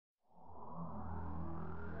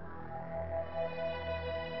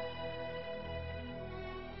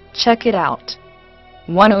Check it out.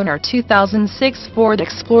 One owner 2006 Ford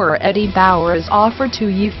Explorer Eddie Bauer is offered to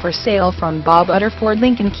you for sale from Bob Utter Ford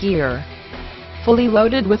Lincoln Kia. Fully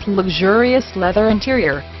loaded with luxurious leather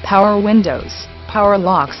interior, power windows, power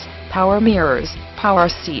locks, power mirrors, power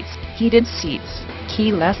seats, heated seats,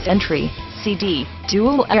 keyless entry, CD,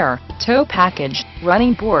 dual air, tow package,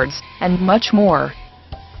 running boards, and much more.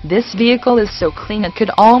 This vehicle is so clean it could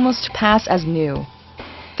almost pass as new.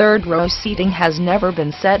 Third row seating has never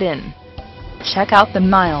been set in. Check out the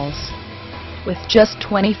miles. With just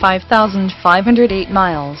 25,508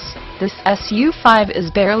 miles, this SU5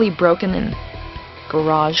 is barely broken in.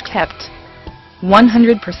 Garage kept.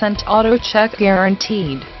 100% auto check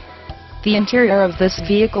guaranteed. The interior of this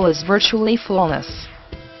vehicle is virtually flawless.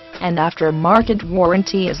 And aftermarket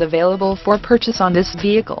warranty is available for purchase on this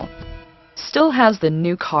vehicle. Still has the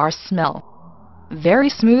new car smell. Very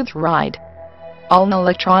smooth ride. All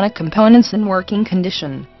electronic components in working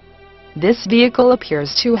condition. This vehicle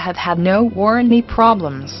appears to have had no warranty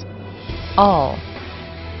problems. All